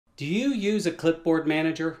Do you use a clipboard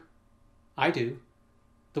manager? I do.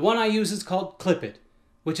 The one I use is called Clipit,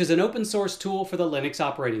 which is an open source tool for the Linux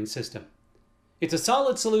operating system. It's a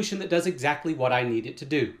solid solution that does exactly what I need it to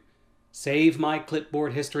do. Save my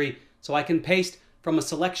clipboard history so I can paste from a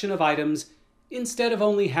selection of items instead of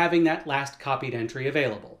only having that last copied entry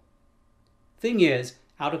available. Thing is,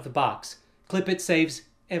 out of the box, Clipit saves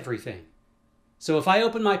everything. So if I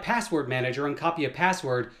open my password manager and copy a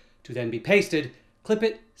password to then be pasted,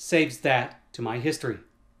 Clipit saves that to my history.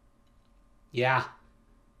 Yeah,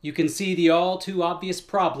 you can see the all too obvious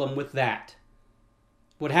problem with that.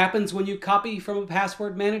 What happens when you copy from a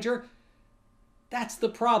password manager? That's the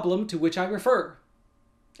problem to which I refer.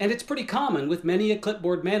 And it's pretty common with many a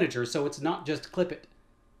clipboard manager, so it's not just Clipit.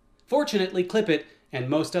 Fortunately, Clipit, and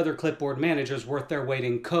most other clipboard managers worth their weight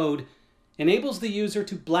in code, enables the user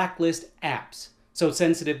to blacklist apps, so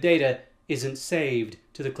sensitive data isn't saved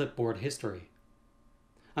to the clipboard history.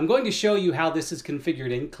 I'm going to show you how this is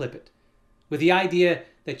configured in Clipit, with the idea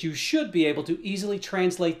that you should be able to easily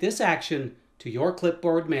translate this action to your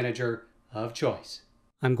clipboard manager of choice.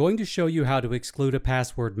 I'm going to show you how to exclude a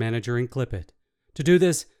password manager in Clipit. To do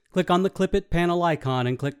this, click on the Clipit panel icon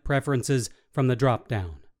and click Preferences from the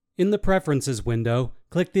drop-down. In the Preferences window,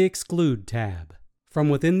 click the Exclude tab. From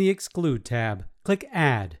within the Exclude tab, click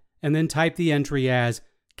Add, and then type the entry as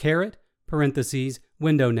 *,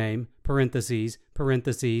 window name,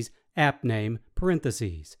 app name, .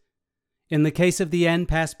 In the case of the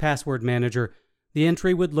NPass password manager, the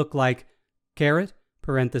entry would look like *,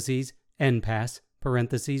 npass,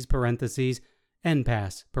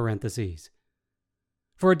 npass.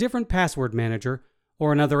 For a different password manager,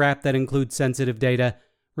 or another app that includes sensitive data,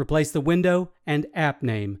 replace the window and app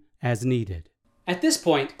name as needed. At this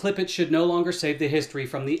point, Clipit should no longer save the history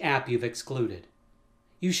from the app you've excluded.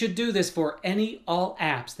 You should do this for all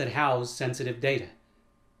apps that house sensitive data.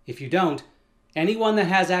 If you don't, anyone that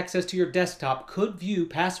has access to your desktop could view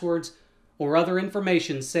passwords or other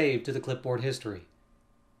information saved to the clipboard history.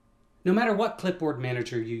 No matter what clipboard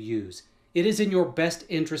manager you use, it is in your best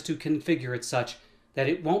interest to configure it such that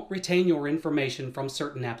it won't retain your information from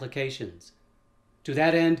certain applications. To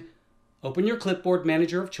that end, open your clipboard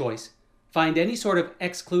manager of choice, find any sort of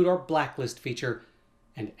exclude or blacklist feature,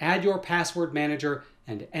 and add your password manager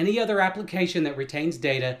and any other application that retains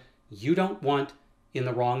data you don't want in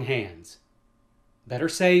the wrong hands. Better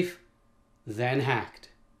safe than hacked.